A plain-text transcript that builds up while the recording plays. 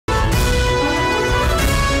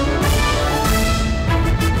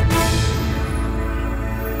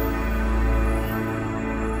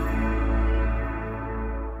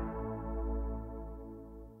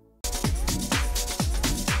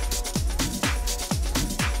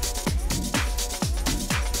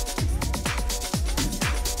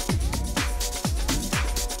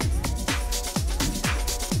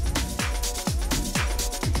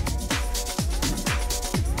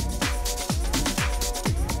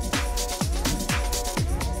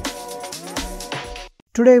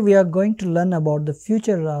Today we are going to learn about the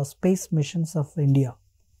future space missions of India.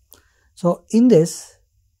 So in this,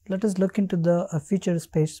 let us look into the future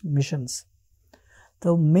space missions.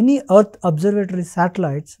 So many Earth observatory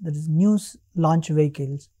satellites, that is news launch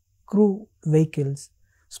vehicles, crew vehicles,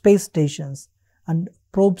 space stations and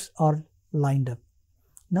probes are lined up.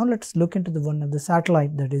 Now let's look into the one of the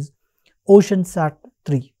satellite, that is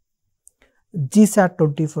OceanSat-3.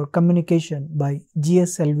 GSAT-20 for communication by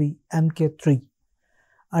GSLV-MK3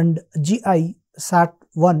 and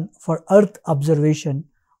GI-SAT-1 for Earth observation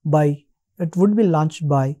it would be launched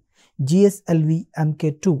by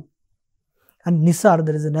GSLV-MK2. And NISAR,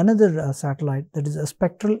 there is another satellite, that is a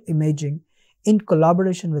spectral imaging. In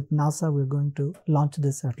collaboration with NASA, we are going to launch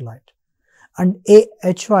this satellite. And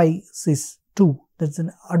𝗳𝗧𝗧-2, that is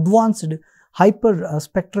an advanced hyper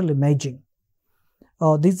spectral imaging.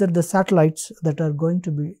 These are the satellites that are going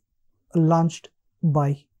to be launched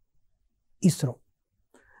by ISRO.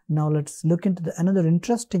 Now let's look into another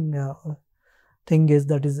interesting thing is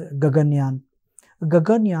GAGANYAN.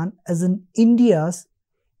 GAGANYAN is an India's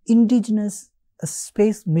indigenous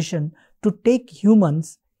space mission to take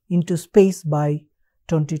humans into space by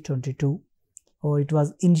 2022. It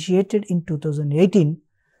was initiated in 2018.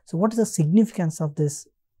 So what is the significance of this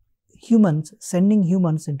sending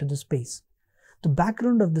humans into the space? The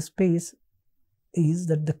background of the space is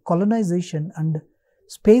that the colonization and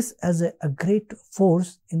space as a great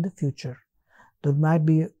force in the future. There might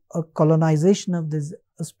be a colonization of this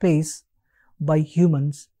space by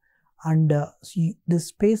humans, and this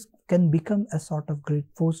space can become a sort of great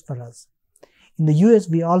force for us. In the US,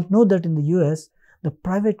 we all know that in the US, the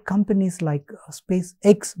private companies like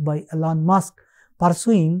SpaceX by Elon Musk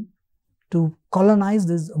pursuing to colonize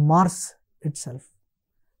this Mars itself.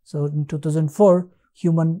 So in 2004,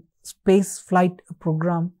 human space flight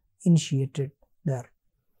program initiated there.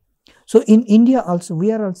 So in India also,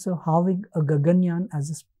 we are also having a GAGANYAN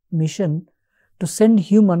as a mission to send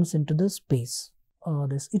humans into the space.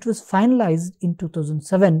 It was finalized in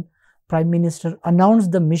 2007. Prime Minister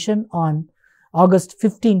announced the mission on August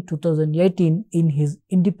 15, 2018 in his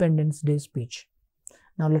Independence Day speech.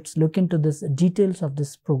 Now let's look into this details of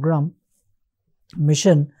this program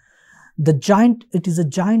mission. It is a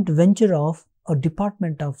giant venture of a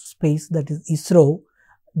Department of Space, that is ISRO,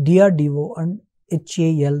 DRDO and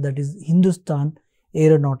HAL, that is Hindustan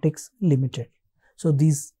Aeronautics Limited. So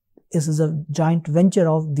this is a giant venture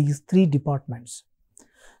of these three departments.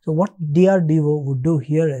 So what DRDO would do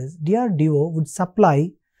here is, DRDO would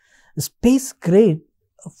supply space grade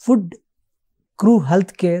food, crew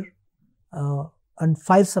healthcare and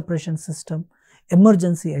fire suppression system,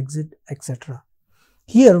 emergency exit, etc.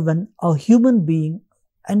 Here, when a human being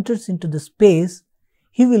enters into the space,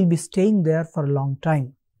 he will be staying there for a long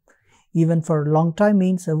time. Even for a long time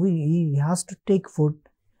means he has to take food.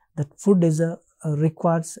 That food is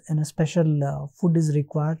requires, and a special food is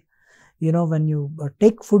required. You know, when you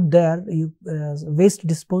take food there, waste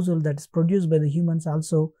disposal that is produced by the humans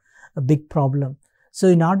also a big problem. So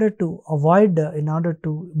in order to avoid, in order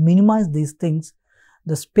to minimize these things,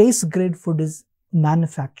 the space grade food is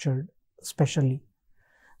manufactured specially.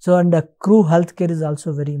 So, and the crew healthcare is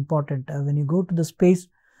also very important. When you go to the space,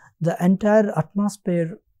 the entire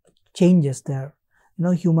atmosphere changes there. You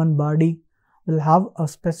know, human body will have a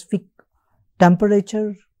specific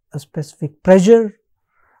temperature, a specific pressure.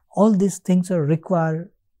 All these things are required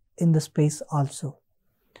in the space also.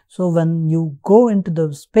 So when you go into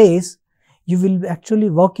the space, you will be actually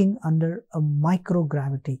working under a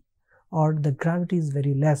microgravity, or the gravity is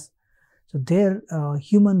very less. So there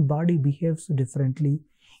human body behaves differently.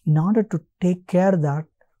 In order to take care of that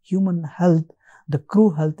human health, the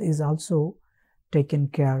crew health is also taken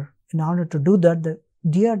care. In order to do that, the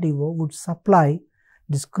DRDO would supply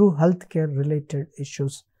this crew health care related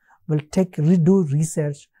issues, will do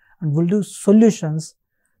research and will do solutions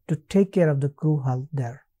to take care of the crew health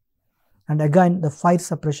there. And again, the fire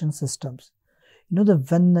suppression systems. You know,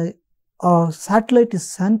 when a satellite is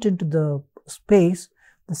sent into the space,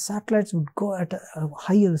 the satellites would go at a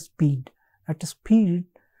higher speed, at a speed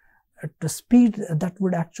that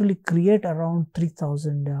would actually create around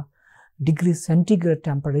 3000 degrees centigrade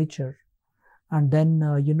temperature. And then,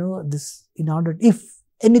 you know, this, in order, if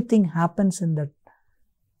anything happens in that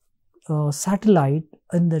satellite,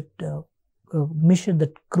 in that mission,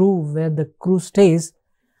 that crew, where the crew stays,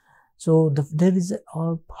 so there is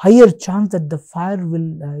a higher chance that the fire will,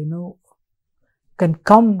 you know, can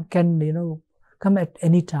come at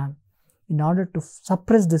any time. In order to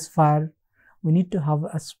suppress this fire, we need to have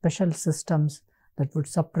a special systems that would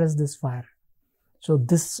suppress this fire. So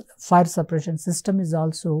this fire suppression system is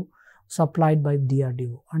also supplied by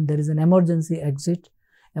DRDO, and there is an emergency exit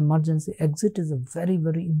emergency exit is a very,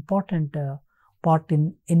 very important part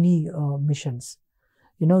in any missions.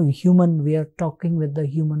 You know, we are talking with the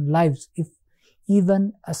human lives. If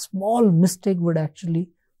even a small mistake would actually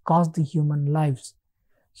cost the human lives.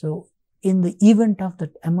 So in the event of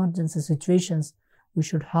that emergency situations, we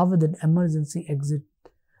should have the emergency exit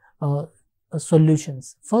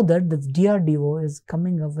solutions. Further, the DRDO is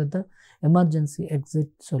coming up with the emergency exit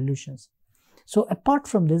solutions. So apart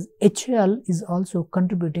from this, HAL is also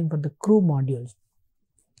contributing for the crew modules.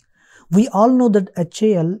 We all know that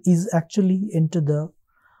HAL is actually into the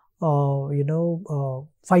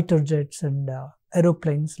fighter jets and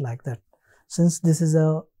aeroplanes like that. Since this is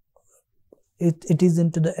it is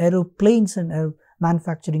into the aeroplanes and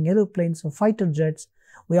manufacturing aeroplanes or fighter jets,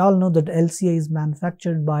 we all know that LCA is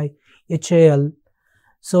manufactured by HAL.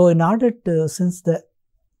 So in order to, since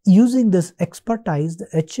using this expertise, the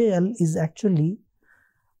HAL is actually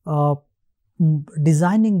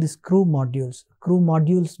designing these crew modules. Crew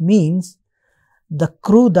modules means the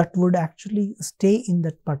crew that would actually stay in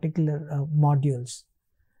that particular modules.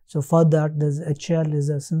 So for that, this HAL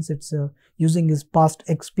is since it's using his past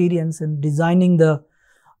experience in designing the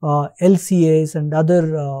LCAs and other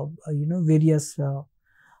various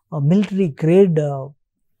military grade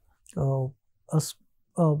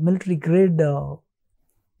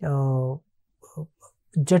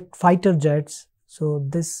fighter jets. So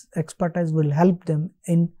this expertise will help them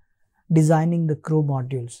in designing the crew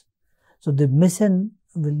modules. So the mission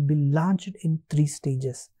will be launched in 3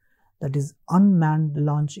 stages. That is unmanned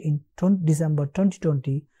launch in December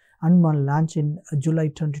 2020, unmanned launch in July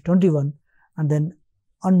 2021, and then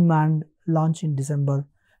unmanned launch in December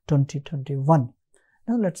 2021.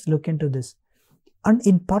 Now let's look into this. And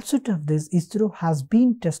in pursuit of this, ISRO has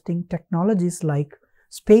been testing technologies like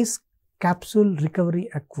space capsule recovery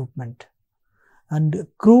equipment and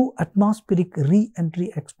crew atmospheric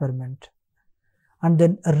re-entry experiment, and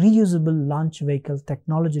then a reusable launch vehicle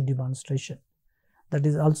technology demonstration, that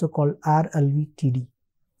is also called RLVTD.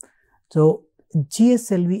 So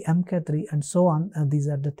GSLV, MK3 and so on, these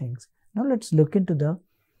are the things. Now let's look into the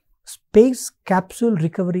space capsule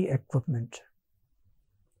recovery equipment.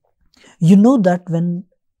 You know that when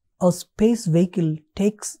a space vehicle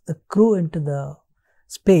takes a crew into the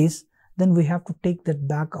space, then we have to take that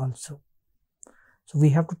back also. So we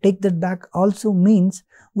have to take that back also means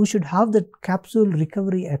we should have that capsule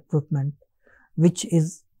recovery equipment, which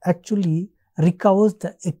is actually recovers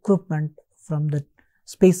the equipment from the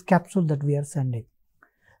space capsule that we are sending.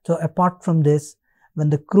 So apart from this, when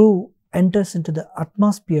the crew enters into the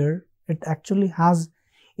atmosphere, it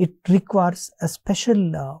requires a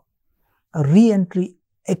special re-entry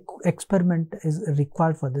experiment is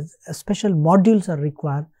required for this. Special modules are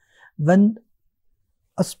required when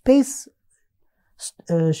a space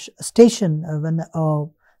station, when a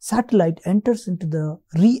satellite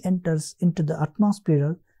re-enters into the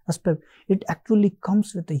atmosphere, it actually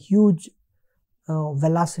comes with a huge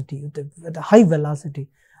velocity, with a high velocity.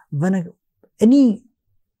 When any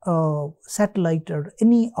satellite or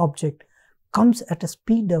any object comes at a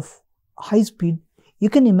speed of high speed, you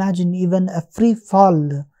can imagine even a free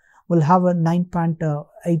fall will have a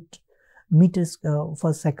 9.8 meters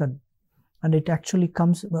per second, and it actually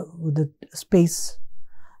comes with the space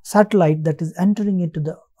satellite that is entering into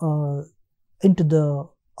the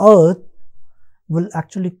Earth will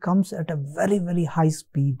actually comes at a very, very high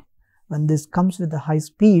speed. When this comes with a high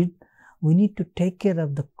speed, we need to take care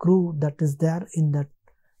of the crew that is there in that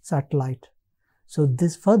satellite. So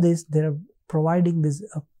for this they are providing this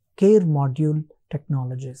care module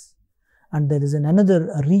technologies, and there is another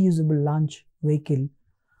reusable launch vehicle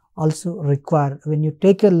also required. When you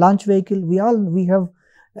take a launch vehicle, we have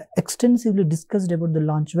extensively discussed about the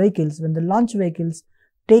launch vehicles. When the launch vehicles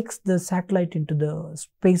takes the satellite into the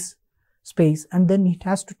space and then it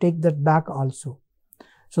has to take that back also.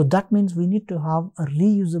 So that means we need to have a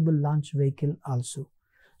reusable launch vehicle also.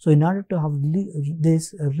 So in order to have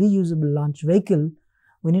this reusable launch vehicle,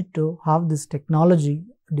 we need to have this technology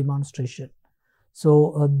demonstration.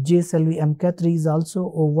 So GSLV MK3 is also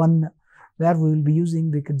one where we will be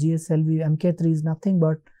using the GSLV MK3 is nothing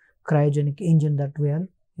but cryogenic engine that we are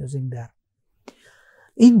using there.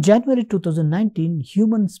 In January 2019,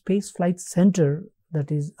 Human Space Flight Center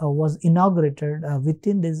that is was inaugurated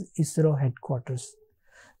within this ISRO headquarters.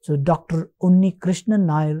 So Dr. Unni Krishnan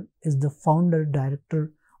Nair is the founder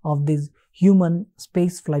director of this Human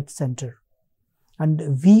Space Flight Center, and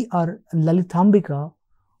VR Lalithambika,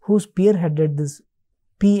 who spearheaded this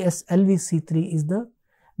PSLV-C3, is the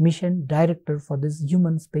mission director for this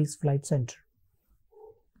Human Space Flight Center.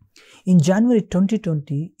 In January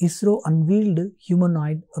 2020, ISRO unveiled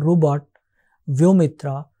humanoid robot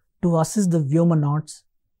𝗹𝗏𝗏 to assist the 𝗹monauts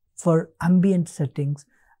for ambient settings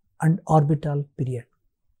and orbital period.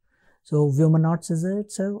 So 𝗹monauts is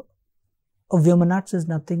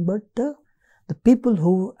nothing but the people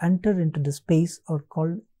who enter into the space are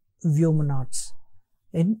called 𝗹monauts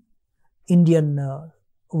in Indian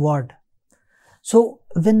word. So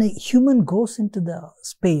when a human goes into the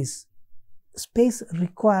space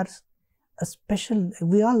requires a special,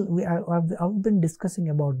 I've been discussing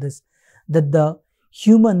about this, that the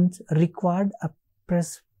humans required a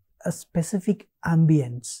specific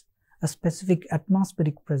ambience, a specific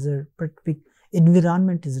atmospheric pressure, specific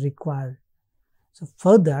environment is required. So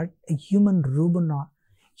for that, a humanoid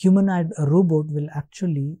robot will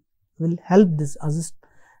help assist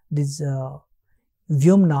these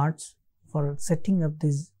𝗹monauts for setting up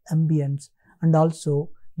this ambience and also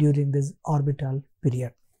during this orbital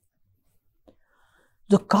period.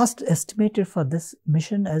 The cost estimated for this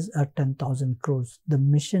mission is 10,000 crores. The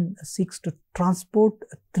mission seeks to transport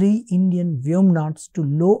 3 Indian 𝗹monauts to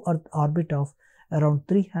low Earth orbit of around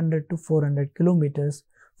 300 to 400 kilometers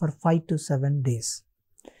for 5 to 7 days,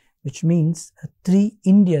 which means 3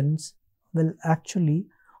 Indians will actually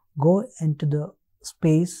go into the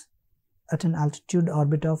space at an altitude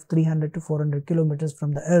orbit of 300 to 400 kilometers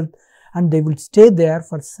from the Earth, and they will stay there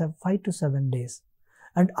for 5 to 7 days.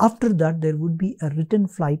 And after that, there would be a return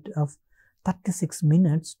flight of 36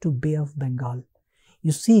 minutes to Bay of Bengal.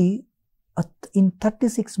 You see, in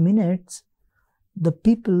 36 minutes, the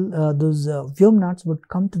people, those 𝗹monauts would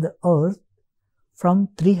come to the Earth from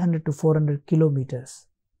 300 to 400 kilometers.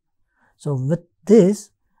 So with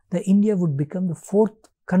this, the India would become the 4th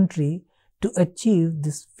country to achieve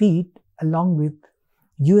this feat along with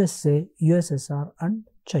USA, USSR and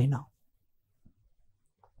China.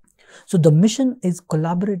 So the mission is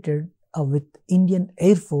collaborated with Indian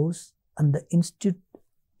Air Force and the Institute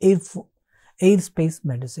Airspace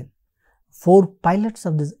Medicine. 4 pilots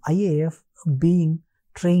of this IAF being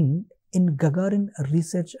trained in Gagarin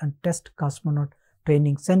Research and Test Cosmonaut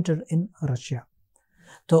Training Center in Russia.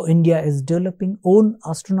 So India is developing own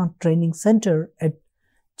astronaut training center at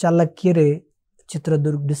𝗪𝗪𝗪,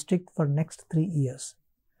 Chitradurg district for next 3 years.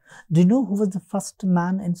 Do you know who was the first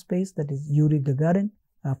man in space? That is Yuri Gagarin.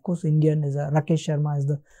 Of course, Indian is Rakesh Sharma is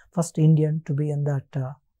the first Indian to be in that.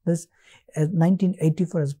 This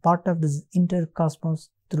 1984 as part of this intercosmos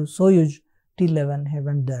through Soyuz T11 he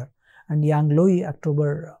went there. And Yang Loi,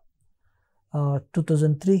 October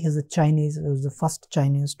 2003, he is a Chinese. He was the first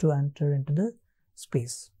Chinese to enter into the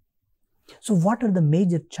space. So what are the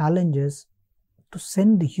major challenges to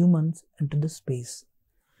send the humans into the space?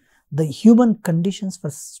 The human conditions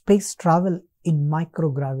for space travel in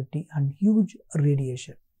microgravity and huge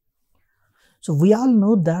radiation. So we all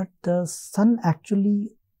know that the sun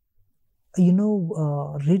actually,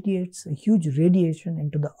 radiates a huge radiation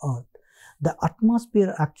into the Earth. The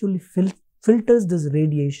atmosphere actually filters this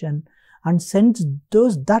radiation and sends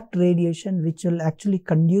that radiation which will actually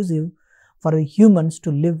conducive for humans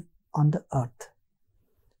to live on the Earth.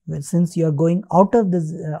 Well, since you are going out of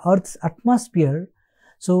this Earth's atmosphere,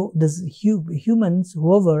 so this humans,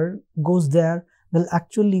 whoever goes there, will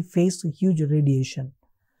actually face a huge radiation.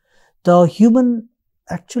 The human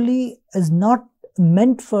actually is not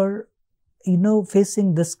meant for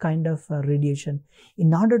facing this kind of radiation.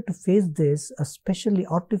 In order to face this, especially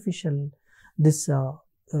artificial, this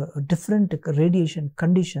different radiation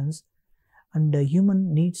conditions, and the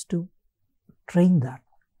human needs to train that.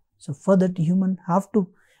 So for that, human have to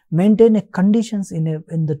maintain a conditions in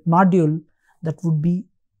that module that would be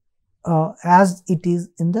as it is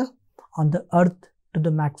on the Earth to the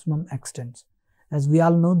maximum extent. As we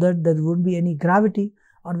all know that there would be any gravity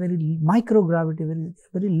or very microgravity,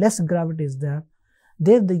 very less gravity is there.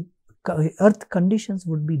 There the Earth conditions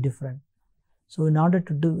would be different. So in order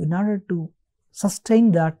to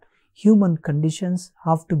sustain that, human conditions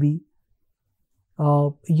have to be,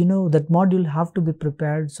 that module have to be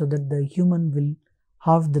prepared so that the human will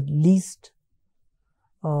have the least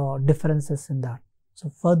differences in that. So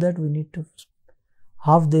for that, we need to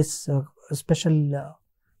have this special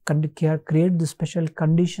create the special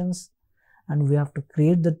conditions, and we have to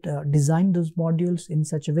create that design those modules in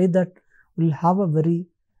such a way that we'll have a very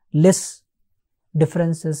less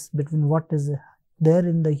differences between what is there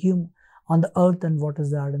in the on the Earth and what is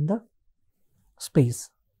there in the space.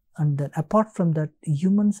 And then apart from that,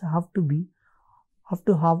 humans have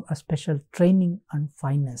to have a special training and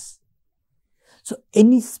fineness. So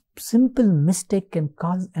any simple mistake can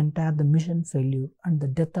cause entire the mission failure and the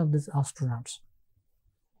death of these astronauts.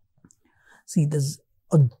 See, there's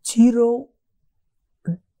a 0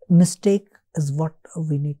 mistake is what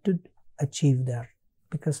we need to achieve there.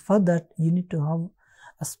 because for that you need to have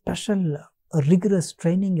a special rigorous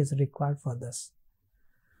training is required for this.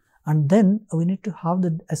 And then we need to have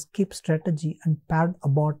the escape strategy and paired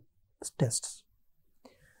abort tests.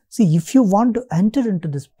 See, if you want to enter into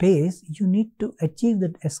the space, you need to achieve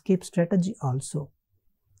that escape strategy also.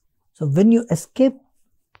 So when you escape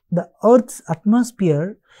the Earth's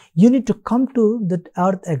atmosphere, you need to come to that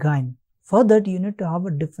Earth again. For that, you need to have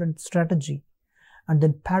a different strategy and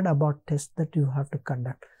then paired abort test that you have to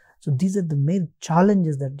conduct. So these are the main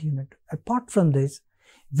challenges that you need. Apart from this,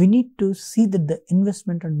 we need to see that the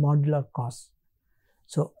investment and modular costs.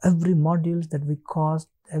 So every modules that we cost,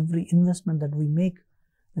 every investment that we make,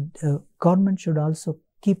 the government should also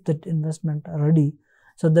keep that investment ready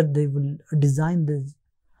so that they will design this,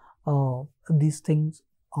 these things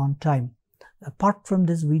on time. Apart from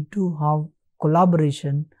this, we do have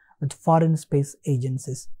collaboration with foreign space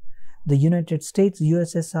agencies. The United States,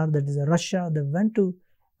 USSR, that is Russia, they went to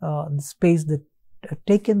the space, that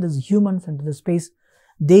taken these humans into the space.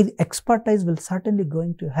 Their expertise will certainly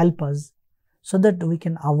going to help us so that we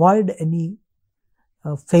can avoid any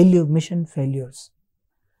mission failures.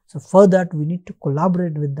 So for that, we need to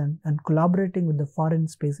collaborate with them, and collaborating with the foreign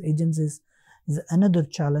space agencies is another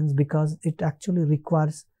challenge because it actually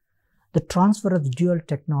requires the transfer of dual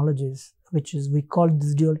technologies, which is, we call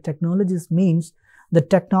this dual technologies, means the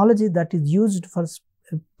technology that is used for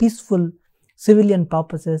peaceful civilian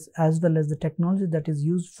purposes as well as the technology that is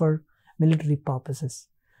used for military purposes.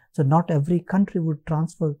 So not every country would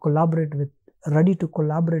ready to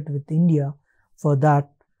collaborate with India for that.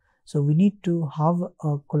 So we need to have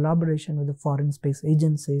a collaboration with the foreign space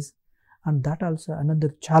agencies, and that also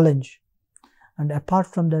another challenge. And apart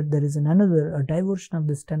from that, there is a diversion of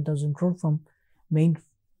this 10,000 crore from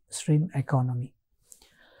mainstream economy.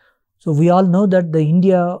 So we all know that the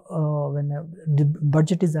India, when the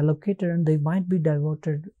budget is allocated, and they might be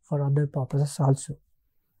diverted for other purposes also.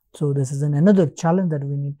 So this is another challenge that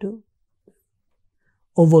we need to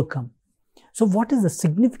overcome. So what is the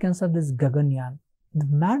significance of this Gaganyaan? The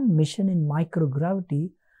manned mission in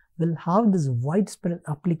microgravity will have this widespread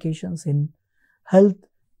applications in health,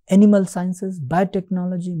 animal sciences,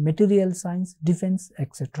 biotechnology, material science, defense,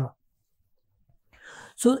 etc.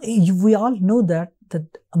 So we all know that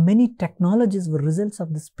many technologies were results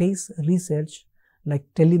of the space research, like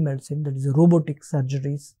telemedicine, that is robotic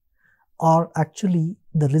surgeries, are actually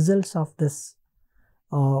the results of this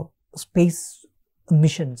space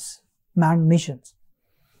missions, manned missions.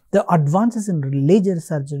 The advances in laser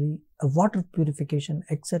surgery, water purification,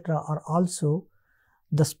 etc. are also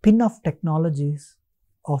the spin-off technologies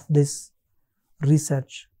of this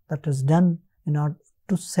research that is done in order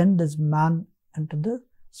to send this man into the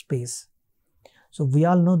space. So we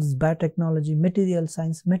all know this biotechnology, material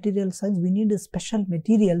science. Material science, we need special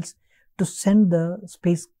materials to send the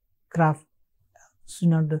spacecraft,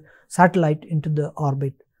 the satellite into the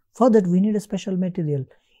orbit. For that, we need a special material.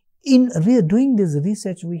 In doing this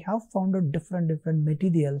research, we have found out different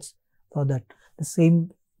materials for that. The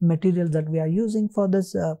same materials that we are using for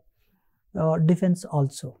this defense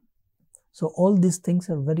also. So all these things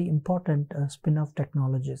are very important spin-off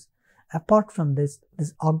technologies. Apart from this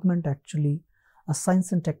augment actually a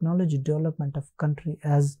science and technology development of country,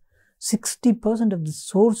 as 60% of the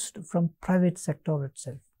sourced from private sector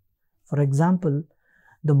itself. For example,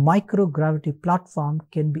 the microgravity platform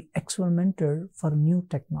can be experimented for new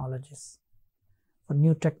technologies. For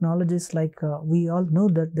new technologies, like we all know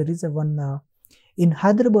that there is in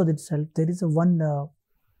Hyderabad itself, there is a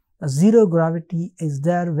zero gravity is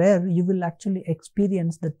there, where you will actually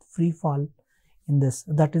experience that free fall in this.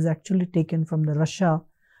 That is actually taken from the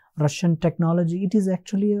Russian technology. It is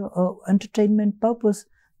actually a entertainment purpose.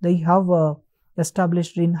 They have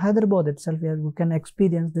established in Hyderabad itself, where we can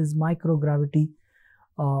experience this microgravity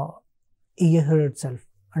here itself.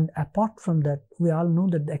 And apart from that, we all know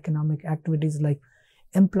that the economic activities like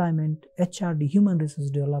employment, HRD, human resource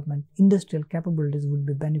development, industrial capabilities would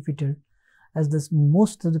be benefited, as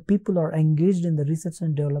most of the people are engaged in the research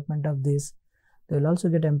and development of this. They will also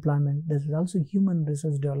get employment. There is also human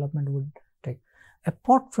resource development would take.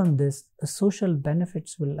 Apart from this, the social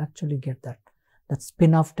benefits will actually get that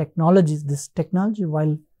spin-off technologies. This technology,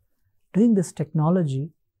 while doing this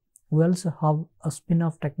technology, we also have a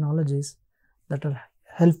spin-off technologies that are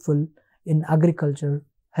helpful in agriculture,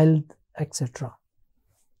 health, etc.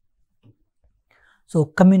 So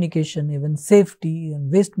communication, even safety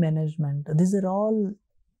and waste management, these are all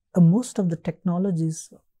most of the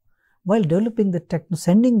technologies. While developing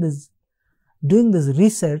doing this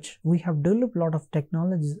research, we have developed a lot of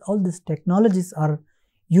technologies. All these technologies are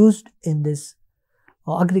used in this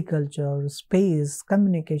agriculture, space,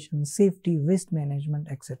 communication, safety, waste management,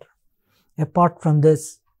 etc. Apart from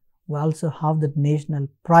this, we also have the national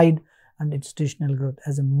pride and institutional growth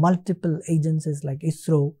as a multiple agencies like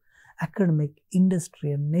ISRO, academic,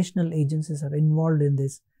 industry and national agencies are involved in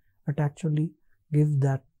this, but actually give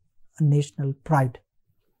that national pride.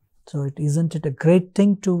 So isn't it a great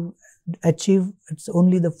thing to achieve? It's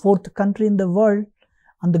only the 4th country in the world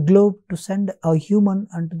on the globe to send a human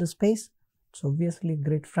into the space. It's obviously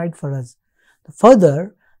great pride for us.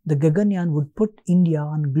 Further, the Gaganyaan would put India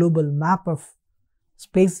on global map of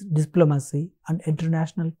space diplomacy and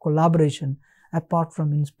international collaboration, apart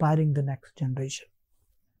from inspiring the next generation.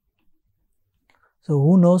 So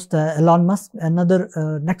who knows, the Elon Musk,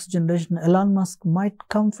 another next generation Elon Musk might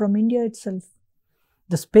come from India itself.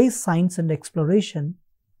 The space science and exploration,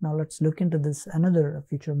 now let's look into this another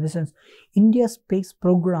future missions. India's space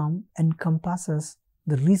program encompasses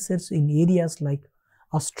the research in areas like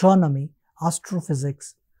astronomy,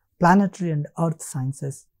 astrophysics, planetary and earth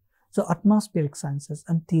sciences, so atmospheric sciences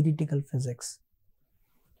and theoretical physics.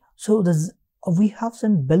 So we have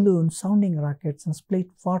sent balloons, sounding rockets and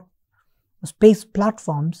space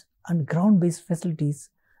platforms and ground-based facilities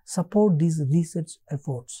support these research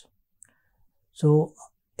efforts. So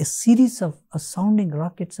a series of sounding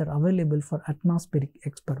rockets are available for atmospheric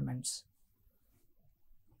experiments.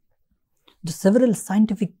 The several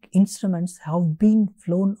scientific instruments have been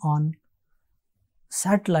flown on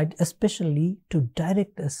satellite, especially to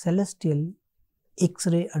direct a celestial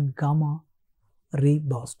X-ray and gamma ray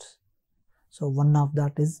bursts. So one of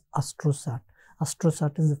that is AstroSat.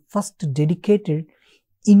 AstroSat is the first dedicated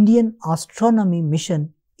Indian astronomy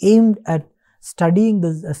mission aimed at studying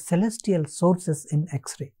the celestial sources in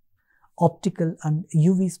X-ray, optical and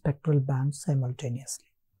UV spectral bands simultaneously.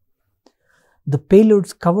 The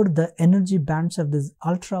payloads covered the energy bands of this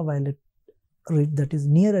ultraviolet, that is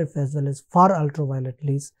near Earth, as well as far ultraviolet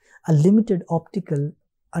rays, a limited optical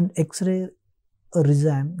and X-ray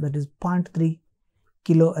regime, that is 0.3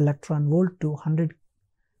 kilo electron volt to 100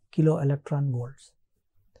 kilo electron volts.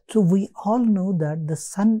 So we all know that the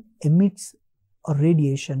sun emits a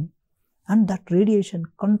radiation, and that radiation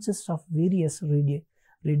consists of various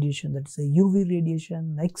radiation, that is a UV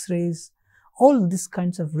radiation, X-rays, all these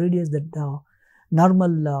kinds of radiation that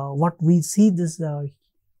normal what we see this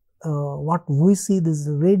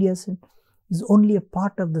radiation is only a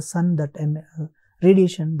part of the sun that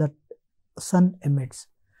radiation that sun emits.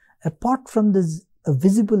 Apart from this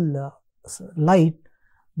visible light,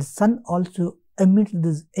 the sun also emits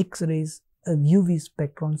these X-rays, UV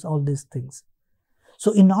spectrons, all these things.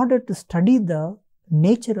 So in order to study the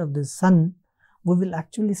nature of the sun, we will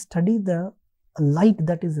actually study the light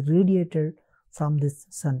that is radiated from this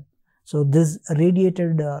sun. So this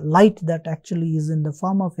radiated light that actually is in the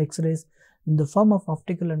form of X-rays, in the form of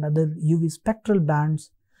optical and other UV spectral bands.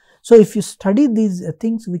 So if you study these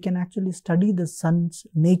things, we can actually study the sun's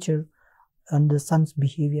nature and the sun's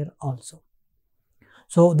behavior also.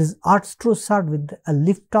 So this AstroSat with a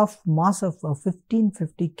liftoff mass of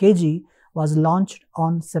 1550 kg was launched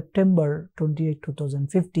on September 28,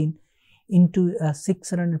 2015 into a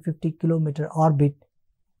 650 kilometer orbit,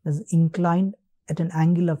 is inclined at an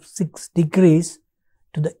angle of 6 degrees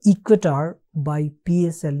to the equator by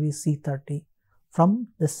PSLV C30 from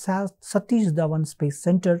the Satish Dhawan Space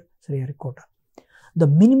Center, Sriharikota. The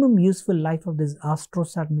minimum useful life of this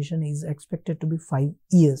AstroSat mission is expected to be 5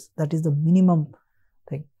 years. That is the minimum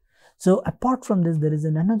thing. So apart from this, there is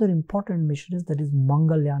another important mission, that is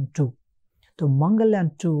Mangalyaan 2. So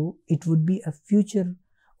Mangalyaan 2, it would be a future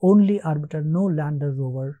only orbiter, no lander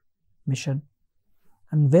rover mission,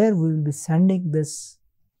 and where we will be sending this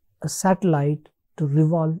satellite to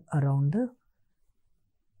revolve around the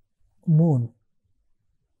moon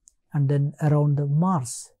and then around the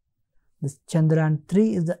Mars. This Chandrayaan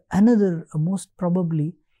 3 is another, most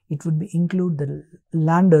probably it would be include the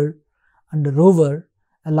lander and the rover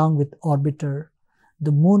along with orbiter.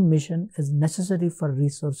 The moon mission is necessary for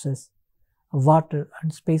resources, water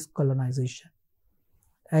and space colonization.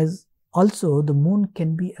 As also the moon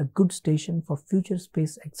can be a good station for future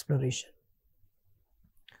space exploration.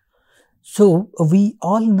 So we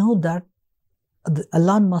all know that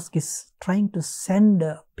Elon Musk is trying to send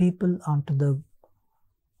people onto the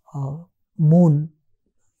moon,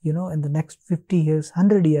 in the next 50 years,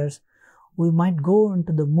 100 years, we might go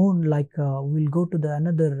into the moon, like we'll go to the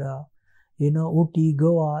another, Ooty,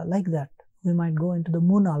 Goa, like that. We might go into the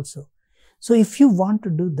moon also. So if you want to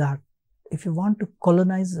do that, if you want to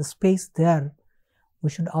colonize the space there, we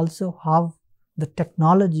should also have the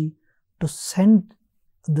technology to send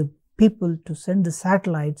the people, to send the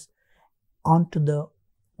satellites onto the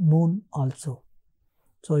moon also.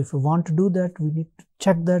 So if we want to do that, we need to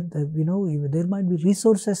check that, there might be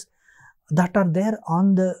resources that are there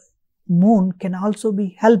on the moon can also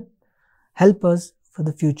be help us for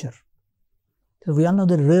the future. So we all know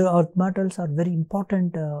that rare earth metals are very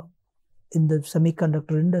important in the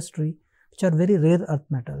semiconductor industry, which are very rare earth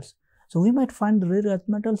metals. So we might find the rare earth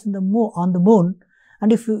metals on the moon,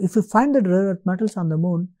 and if you find the rare earth metals on the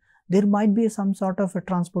moon, there might be some sort of a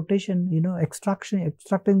transportation,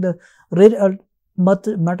 extracting the rare earth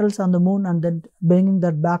metals on the moon and then bringing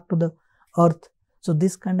that back to the earth. So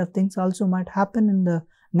this kind of things also might happen in the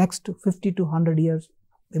next 50 to 100 years,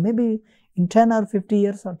 maybe in 10 or 50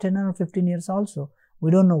 years or 10 or 15 years also.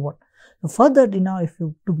 We don't know what. So further,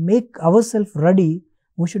 to make ourselves ready,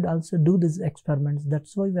 we should also do these experiments.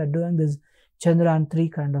 That's why we are doing this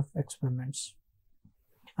Chandrayaan-3 kind of experiments.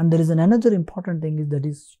 And there is another important thing that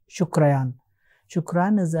is Shukrayaan.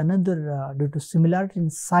 Shukrayaan is another, due to similarity in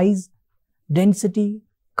size, density,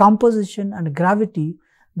 composition and gravity,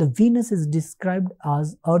 the Venus is described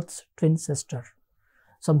as Earth's twin sister.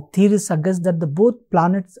 Some theories suggest that the both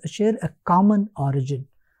planets share a common origin.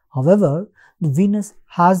 However, the Venus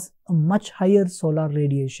has a much higher solar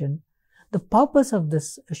radiation. The purpose of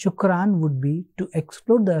this Shukrayaan would be to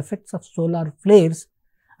explore the effects of solar flares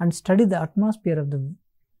and study the atmosphere of the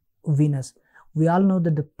Venus. We all know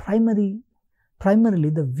that primarily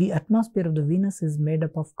the atmosphere of the Venus is made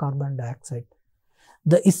up of carbon dioxide.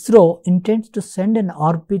 The ISRO intends to send an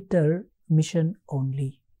orbiter mission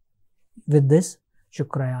only with this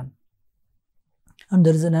Shukrayaan. And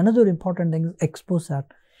there is another important thing, XPOSAT.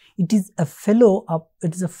 It is a follow-up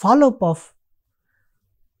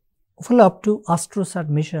to ASTROSAT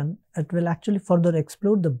mission. It will actually further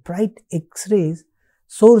explore the bright X-rays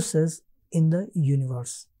sources in the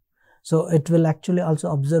universe. So it will actually also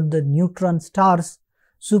observe the neutron stars,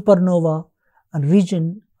 supernova, and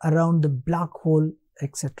region around the black hole,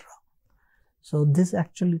 etc. So this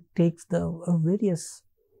actually takes the various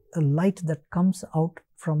light that comes out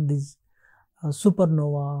from these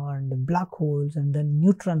supernova and black holes and then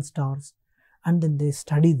neutron stars, and then they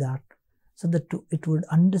study that, so that it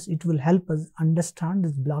will help us understand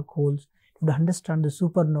these black holes, it would understand the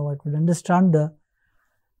supernova, it would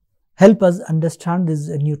help us understand these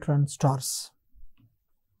neutron stars.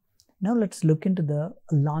 Now let's look into the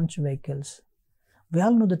launch vehicles. We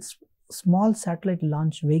all know that small satellite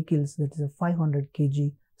launch vehicles, that is a 500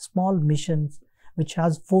 kg small missions, which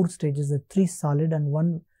has 4 stages, the 3 solid and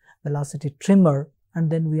 1 velocity trimmer, and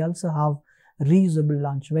then we also have reusable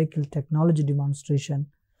launch vehicle technology demonstration,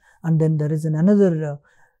 and then there is another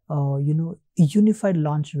unified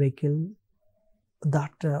launch vehicle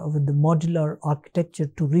that with the modular architecture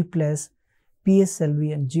to replace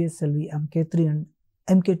PSLV and GSLV Mk2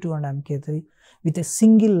 and Mk3 with a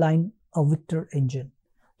single line of Victor engine.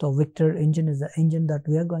 So Victor engine is the engine that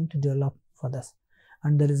we are going to develop for this.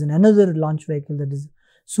 And there is another launch vehicle, that is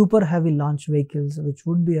super heavy launch vehicles, which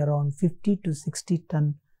would be around 50 to 60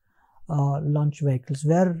 ton launch vehicles,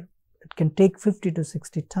 where it can take 50 to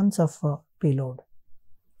 60 tons of payload.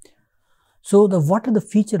 So what are the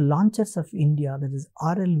feature launchers of India? That is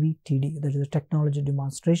RLV-TD, that is a technology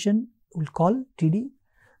demonstration, we'll call TD.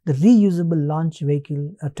 The reusable launch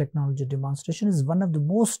vehicle technology demonstration is one of the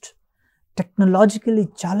most technologically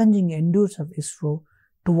challenging endeavors of ISRO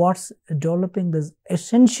towards developing these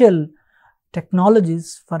essential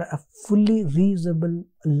technologies for a fully reusable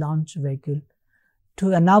launch vehicle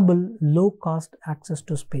to enable low-cost access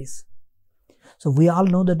to space. So we all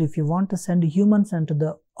know that if you want to send humans into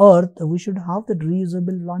the Earth, we should have the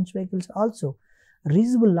reusable launch vehicles also.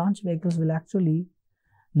 Reusable launch vehicles will actually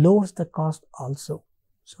lower the cost also.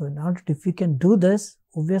 So in order to, if we can do this,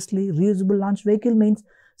 obviously reusable launch vehicle means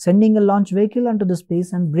sending a launch vehicle into the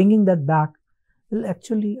space and bringing that back will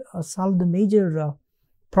actually solve the major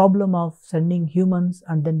problem of sending humans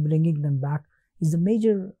and then bringing them back is the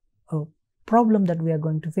major problem that we are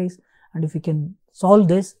going to face. And if we can solve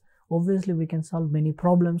this, obviously we can solve many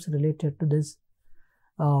problems related to this,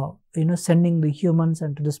 sending the humans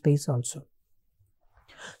into the space also.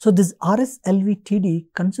 So this RSLV-TD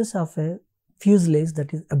consists of a fuselage,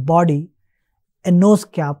 that is a body, a nose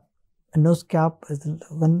cap. A nose cap is the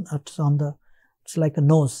one that's on the, it's like a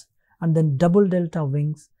nose, and then double delta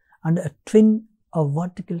wings and a twin of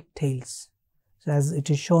vertical tails. So as it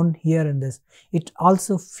is shown here in this, it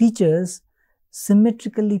also features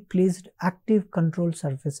symmetrically placed active control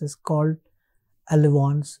surfaces called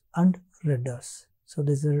ailerons and rudders. So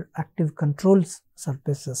these are active control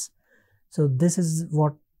surfaces. So this is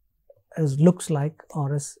what looks like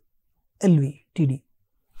RSLV-TD.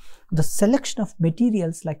 The selection of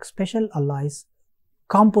materials like special alloys,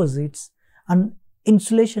 composites and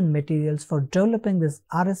insulation materials for developing this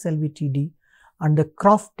RSLV-TD, and the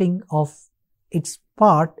crafting of its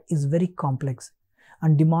part is very complex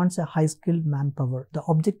and demands a high skilled manpower. The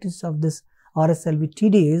objectives of this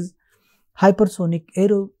RSLV-TD is hypersonic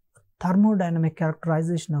aerothermodynamic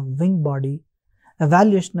characterization of wing body,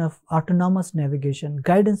 evaluation of autonomous navigation,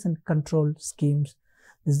 guidance and control schemes,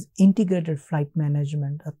 this integrated flight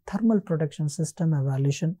management, a thermal protection system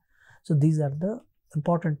evaluation. So these are the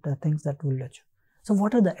important things that we'll achieve. So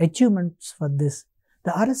what are the achievements for this?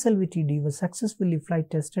 The RSLV-TD was successfully flight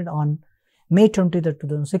tested on May 23,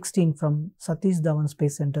 2016 from Satish Dhawan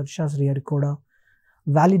Space Center, 𝗧𝗦𝗔𝗃,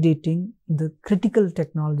 validating the critical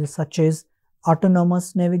technologies such as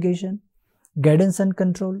autonomous navigation, guidance and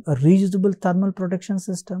control, a reusable thermal protection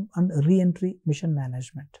system, and re-entry mission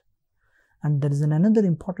management. And there is another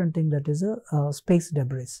important thing, that is space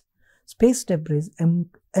debris. Space debris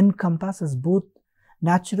encompasses both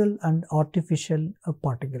natural and artificial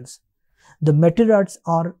particles. The meteoroids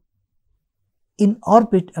are in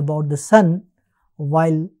orbit about the Sun,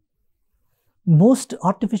 while most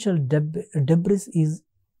artificial debris is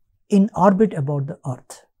in orbit about the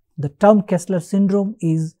Earth. The term Kessler syndrome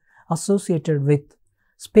is associated with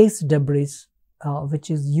space debris, which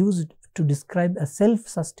is used to describe a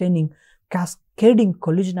self-sustaining cascading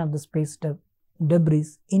collision of the space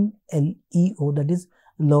debris in LEO, that is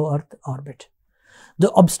low Earth orbit.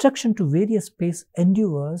 The obstruction to various space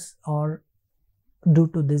endeavors are due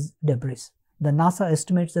to this debris. The NASA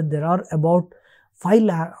estimates that there are about 5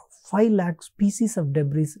 lakh species of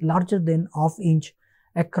debris larger than ½ inch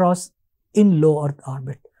across in low Earth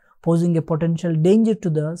orbit, posing a potential danger to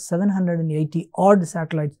the 780 odd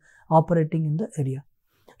satellites operating in the area.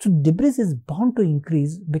 So debris is bound to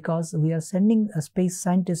increase because we are sending a space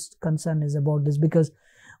scientist concern is about this, because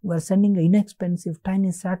we are sending inexpensive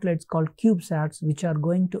tiny satellites called CubeSats, which are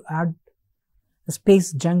going to add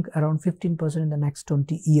space junk around 15% in the next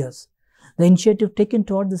 20 years. The initiative taken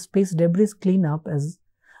toward the space debris cleanup, as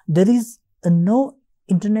there is no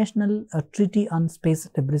international treaty on space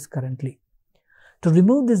debris currently. To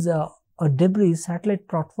remove this debris, satellite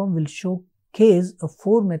platform will showcase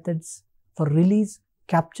 4 methods for release,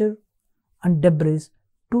 capture and debris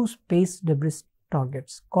to space debris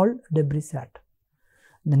targets called DebrisSat.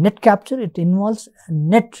 The net capture, it involves a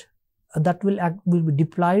net that will be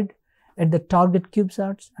deployed at the target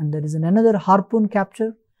CubeSats, and there is another harpoon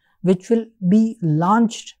capture which will be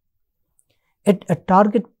launched at a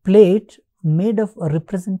target plate made of a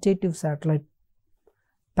representative satellite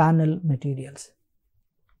panel materials.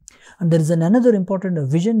 And there is another important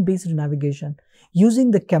vision-based navigation.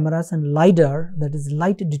 Using the cameras and LiDAR, that is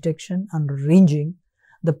light detection and ranging,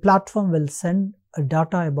 the platform will send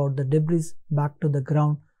data about the debris back to the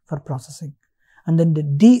ground for processing, and then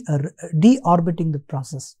deorbiting the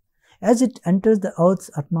process. As it enters the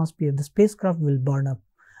Earth's atmosphere, the spacecraft will burn up,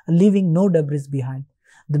 leaving no debris behind.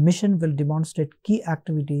 The mission will demonstrate key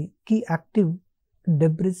active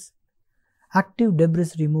debris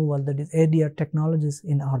removal, that is ADR technologies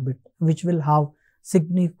in orbit, which will have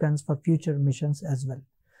significance for future missions as well.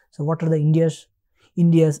 So what are the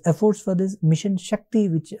India's efforts for this? Mission Shakti,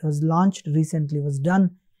 which was launched recently, was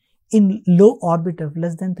done in low orbit of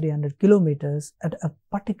less than 300 kilometers at a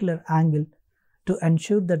particular angle to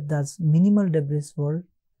ensure that thus minimal debris were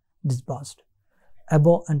dispersed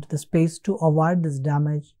above into the space to avoid this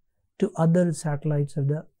damage to other satellites of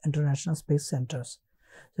the International Space Centers.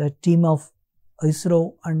 So a team of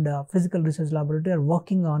ISRO and Physical Research Laboratory are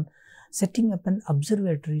working on setting up an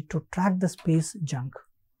observatory to track the space junk.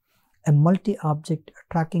 A multi-object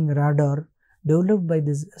tracking radar developed by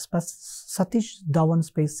this Satish Dhawan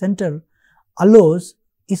Space Center allows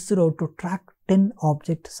ISRO to track 10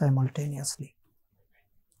 objects simultaneously.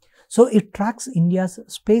 So it tracks India's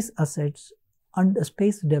space assets and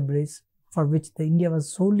space debris, for which India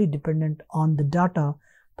was solely dependent on the data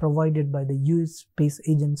provided by the US Space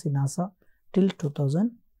Agency NASA till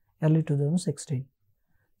early 2016.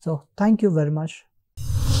 So thank you very much.